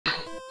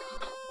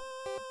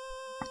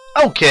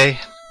Okay,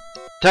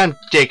 time to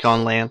take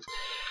on Lance.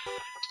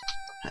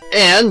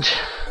 And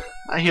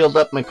I healed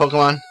up my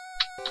Pokemon.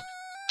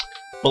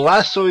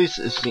 Blastoise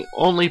is the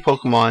only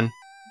Pokemon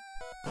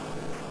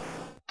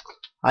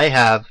I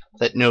have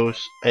that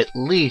knows at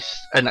least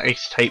an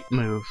Ice-type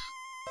move.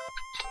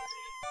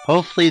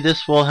 Hopefully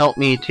this will help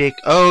me take...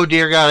 Oh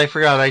dear God, I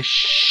forgot. I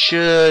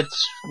should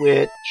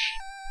switch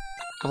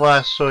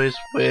Blastoise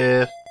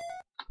with...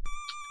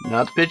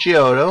 not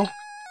Pidgeotto.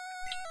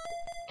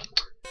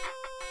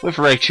 With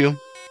Raichu.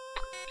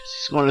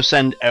 He's going to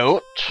send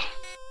out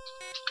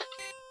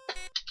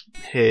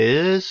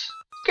his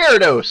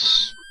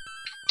Gyarados,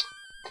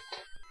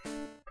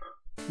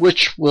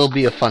 which will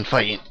be a fun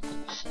fight.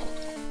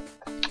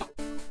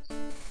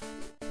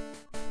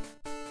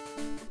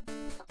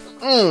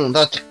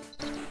 That's a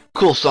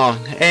cool song.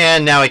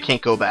 And now I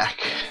can't go back.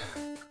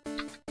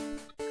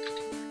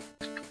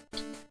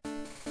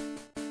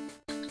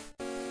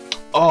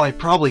 Oh, I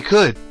probably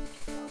could.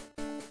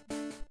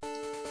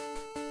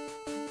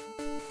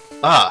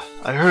 Ah,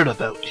 I heard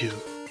about you.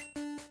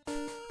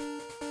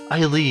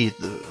 I lead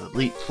the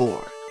Elite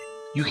Four.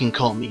 You can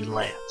call me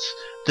Lance,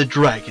 the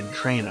Dragon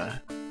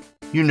Trainer.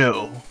 You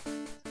know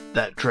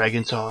that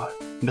dragons are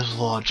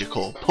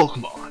mythological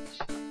Pokemon.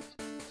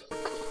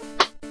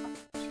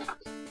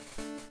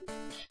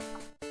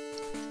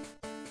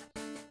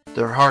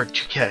 They're hard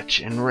to catch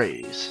and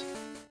raise,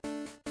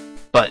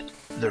 but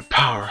their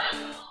power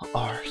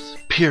are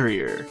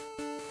superior.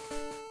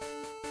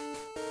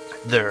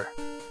 They're...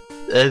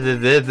 I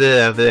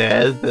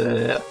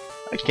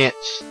can't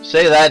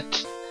say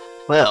that.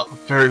 Well,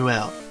 very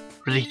well.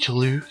 Ready to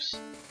lose?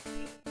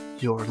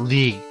 Your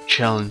league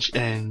challenge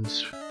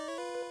ends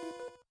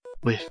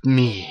with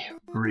me,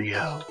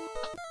 Rio.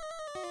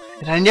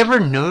 And I never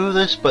know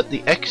this, but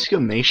the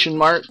exclamation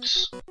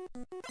marks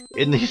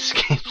in these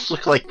games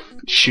look like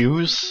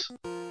shoes.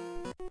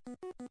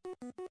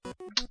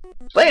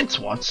 Lance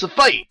wants to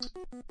fight.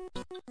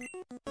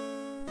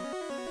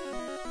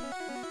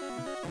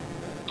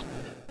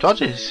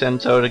 Dodgy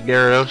sends out a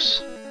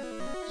Gyarados.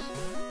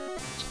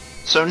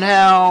 So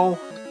now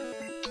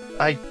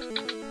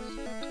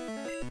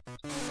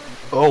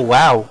oh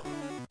wow.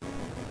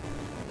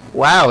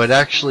 Wow, it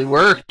actually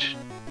worked.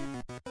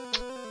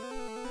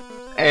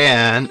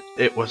 And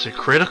it was a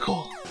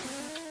critical.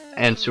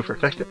 And super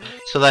effective.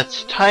 So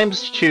that's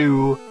times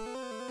 2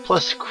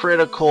 plus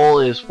critical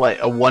is what,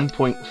 a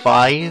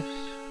 1.5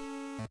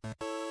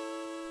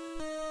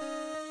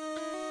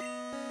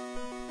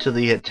 to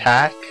the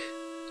attack.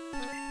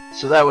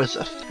 So that was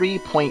a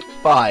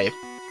 3.5,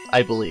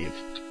 I believe.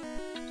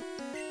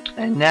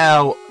 And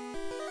now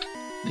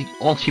the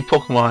only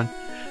Pokemon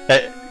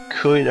that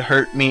could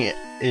hurt me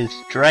is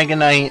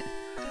Dragonite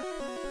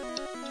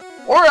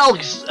or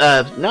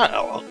not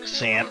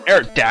Alakazam,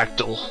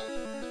 Aerodactyl.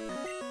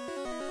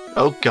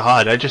 Oh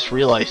god, I just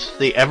realized if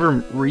they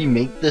ever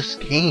remake this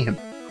game,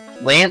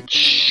 Lance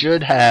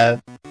should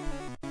have...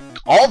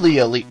 all the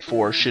Elite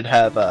Four should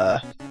have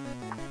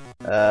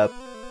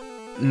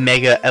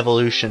Mega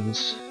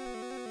Evolutions.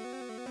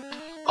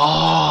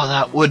 Oh,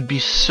 that would be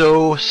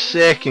so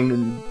sick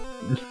and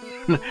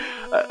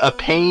a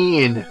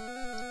pain.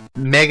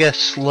 Mega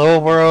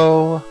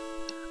Slowbro,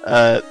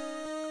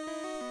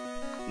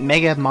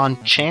 Mega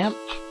Machamp.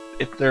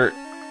 If there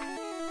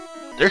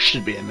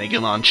should be a Mega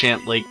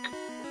Machamp, like,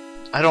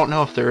 I don't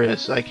know if there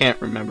is, I can't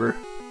remember.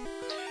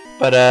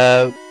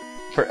 But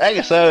for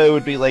Agatha it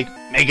would be like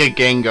Mega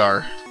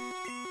Gengar.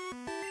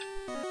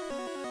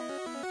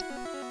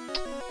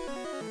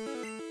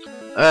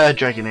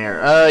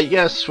 Dragonair.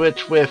 Yes,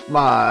 switch with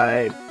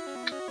my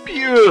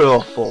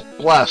beautiful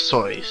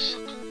Blastoise.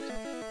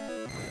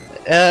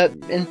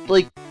 And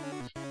like,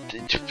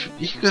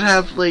 you could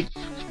have like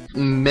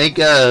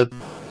Mega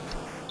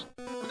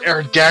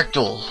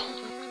Aerodactyl.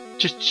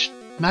 Just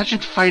imagine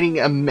fighting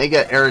a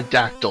Mega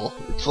Aerodactyl.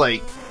 It's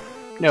like,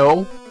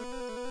 no.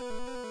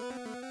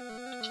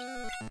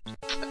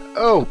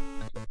 Oh!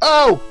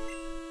 Oh!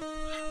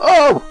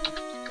 Oh!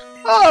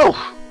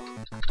 Oh!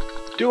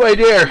 Do I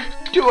dare?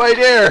 Do I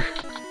dare?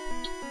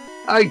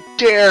 I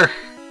dare!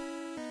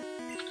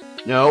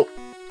 No.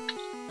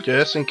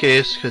 Just in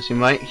case, because he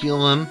might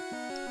heal him.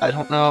 I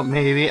don't know,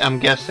 maybe, I'm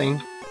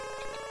guessing.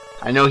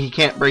 I know he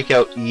can't break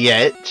out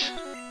yet.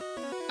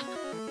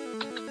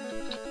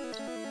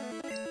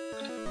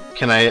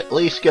 Can I at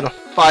least get a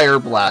Fire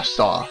Blast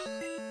off?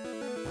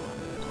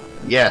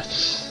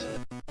 Yes.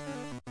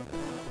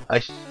 I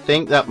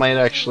think that might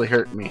actually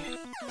hurt me.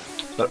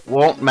 But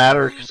won't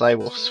matter because I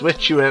will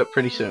switch you out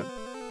pretty soon.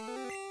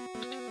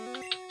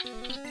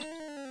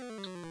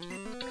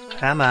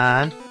 Come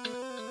on.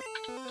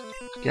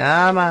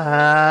 Come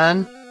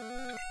on.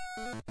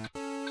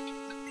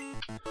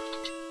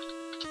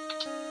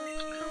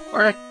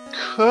 Or I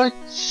could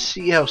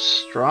see how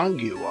strong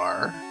you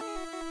are.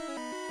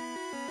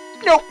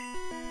 Nope.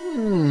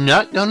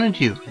 Not gonna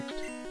do it.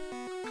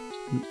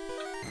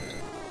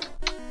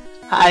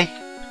 Hi.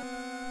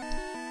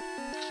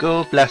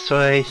 Go,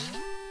 Blastoise.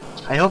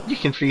 I hope you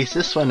can freeze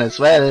this one as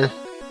well.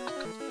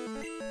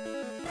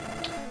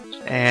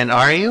 And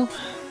are you?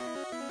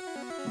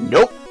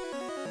 Nope.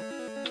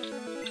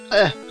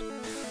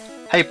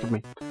 Hyper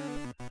Beam.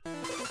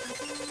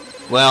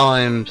 Well,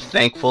 I'm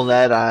thankful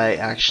that I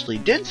actually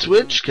did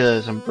switch,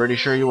 because I'm pretty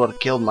sure you would have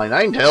killed my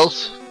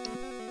Ninetales.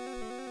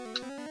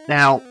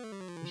 Now,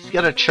 he's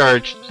got to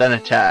charge, then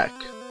attack.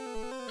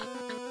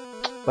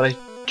 But I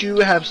do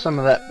have some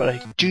of that, but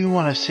I do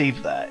want to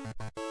save that.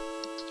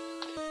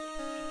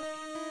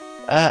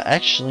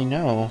 Actually,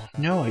 no.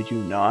 No, I do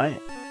not.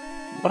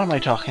 What am I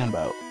talking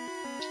about?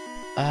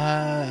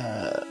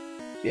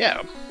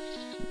 Yeah.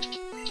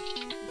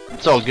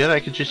 It's all good, I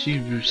could just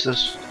use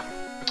this.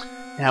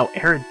 Now,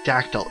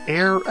 Aerodactyl.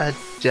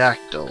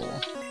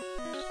 Aerodactyl.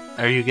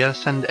 Are you gonna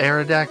send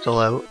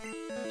Aerodactyl out?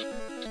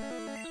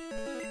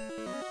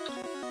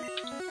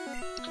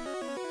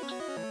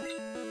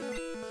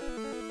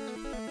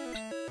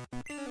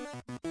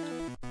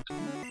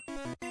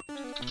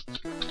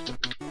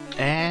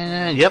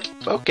 And, yep,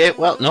 okay,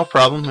 well, no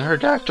problem.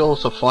 Aerodactyl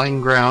is a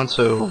flying ground,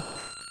 so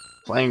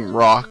flying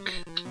rock.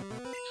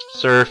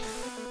 Surf.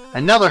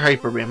 Another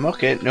Hyper Beam.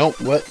 Okay,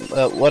 nope,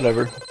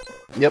 whatever.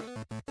 Yep,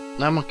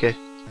 I'm okay.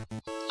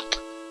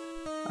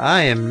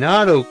 I am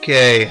not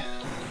okay.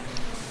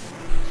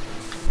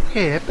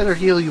 Okay, I better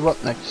heal you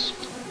up next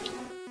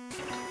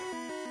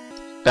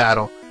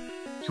battle.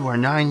 You are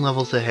 9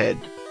 levels ahead.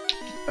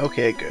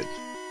 Okay, good.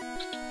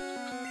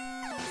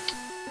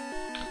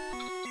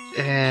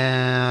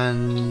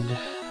 And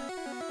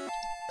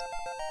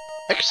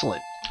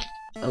excellent.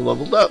 I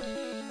leveled up.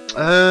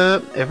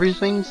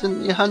 Everything's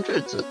in the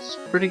hundreds. That's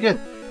pretty good.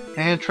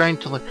 And trying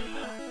to like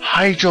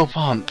Hydro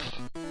Pump.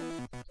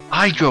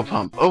 Hydro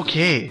Pump.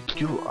 Okay.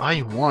 Do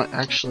I want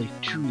actually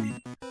to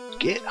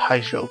get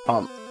Hydro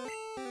Pump?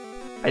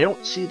 I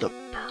don't see the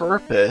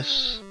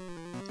purpose.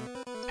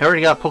 I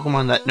already got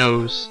Pokemon that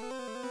knows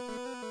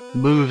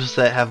moves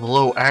that have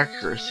low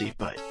accuracy,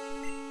 but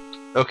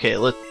okay,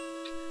 let's.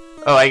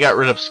 Oh, I got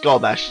rid of Skull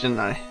Bash, didn't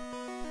I?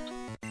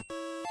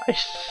 I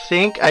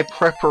think I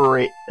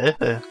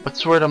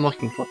what's the word I'm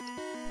looking for?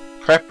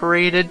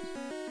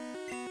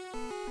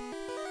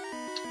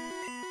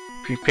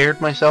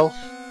 Prepared myself?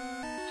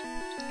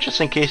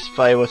 Just in case if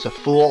I was a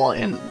fool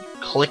and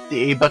clicked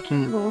the A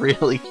button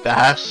really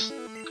fast.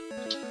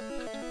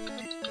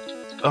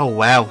 Oh,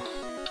 wow.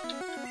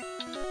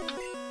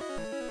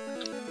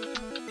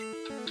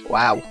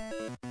 Wow.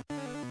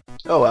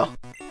 Oh well.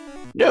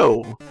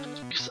 No!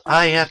 Because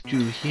I have to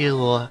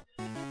heal.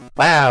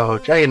 Wow,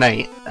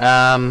 Dragonite.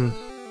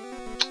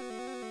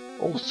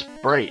 Old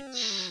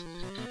sprites.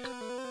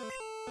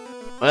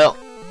 Well,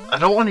 I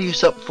don't want to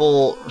use up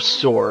full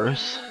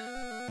restores.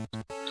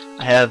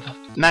 I have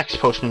max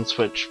potions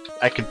which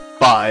I could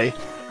buy,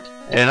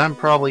 and I'm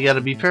probably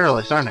gonna be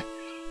paralyzed, aren't I?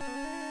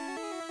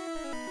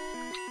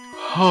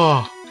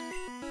 Oh,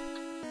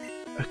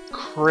 a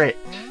crit.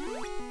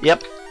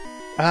 Yep.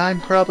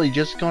 I'm probably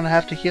just gonna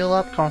have to heal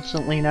up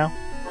constantly now.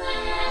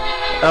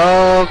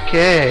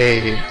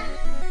 Okay.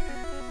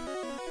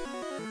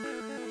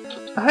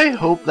 I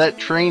hope that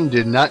train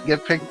did not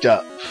get picked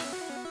up.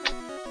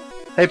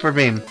 Hyper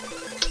Beam.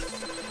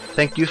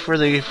 Thank you for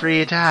the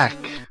free attack.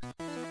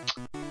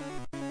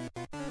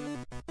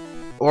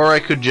 Or I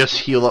could just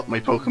heal up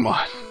my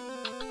Pokemon.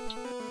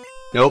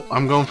 Nope,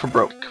 I'm going for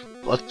broke.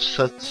 Let's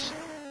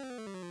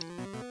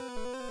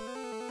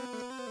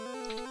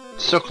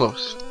so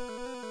close.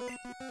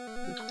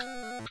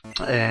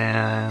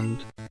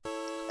 And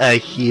a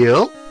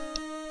heal.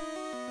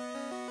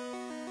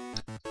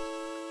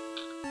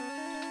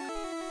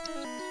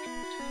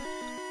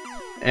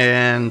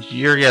 And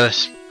you're gonna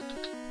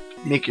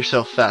make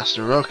yourself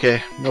faster.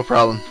 Okay, no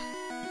problem.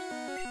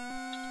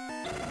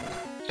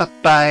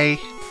 Bye-bye.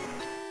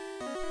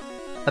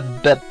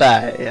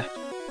 Bye-bye.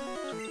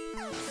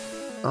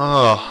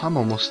 Oh, I'm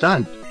almost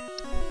done.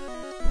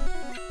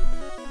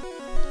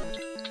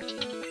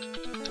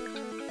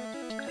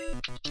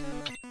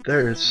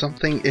 There is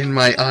something in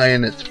my eye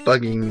and it's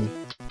bugging me.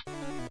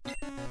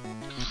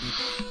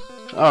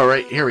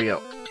 Alright, here we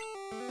go.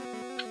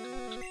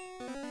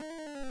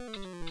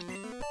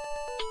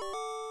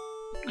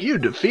 You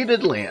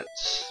defeated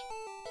Lance.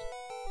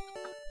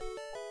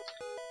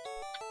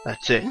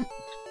 That's it.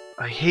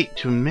 I hate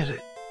to admit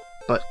it,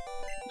 but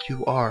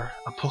you are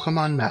a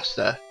Pokemon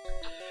Master.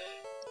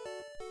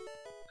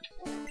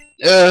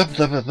 Blah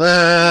blah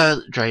blah.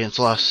 Dragons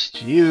lost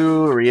to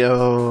you,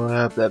 Rio.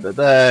 Blah blah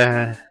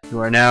blah. You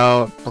are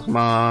now a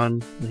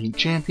Pokemon League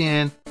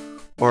Champion,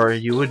 or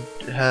you would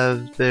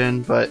have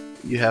been, but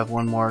you have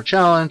one more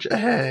challenge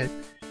ahead.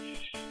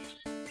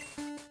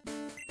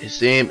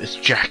 His name is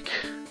Jack.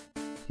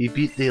 He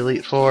beat the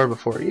Elite Four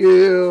before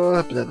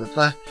you. Blah blah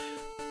blah.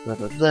 Blah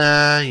blah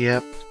blah.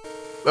 Yep.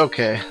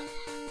 Okay.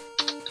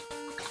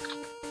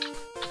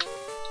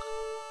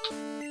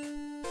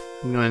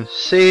 I'm going to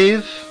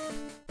save.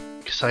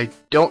 I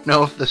don't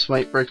know if this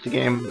might break the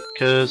game,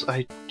 because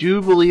I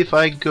do believe if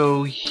I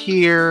go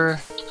here,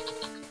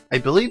 I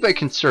believe I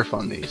can surf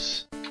on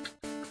these.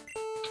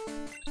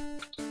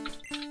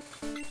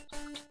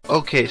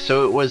 Okay,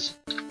 so it was,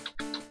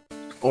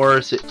 or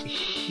is it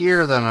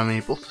here that I'm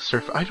able to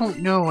surf? I don't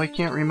know, I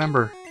can't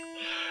remember.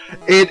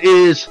 It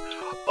is.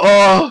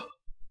 Oh.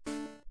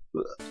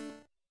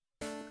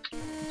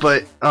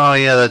 But oh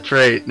yeah, that's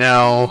right.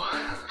 Now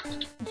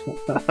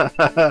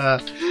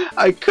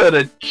I could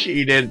have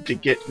cheated to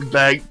get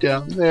back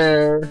down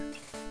there.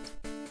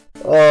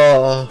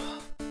 Oh.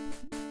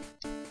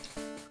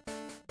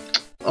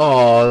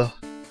 Oh.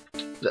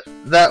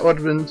 That would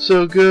have been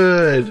so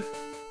good.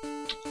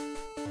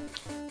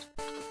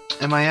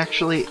 Am I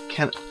actually?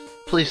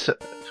 Please,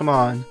 come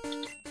on.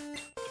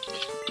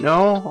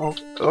 No?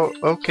 Oh,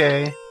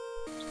 okay.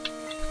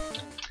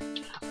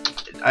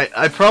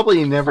 I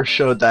probably never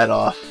showed that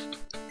off.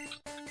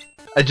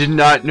 I did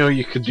not know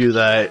you could do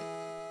that.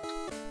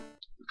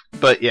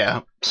 But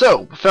yeah.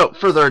 So, without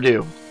further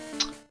ado,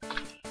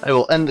 I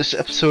will end this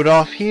episode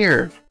off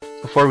here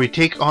before we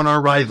take on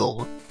our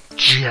rival,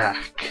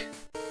 Jack.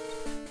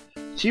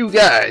 See you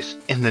guys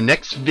in the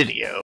next video.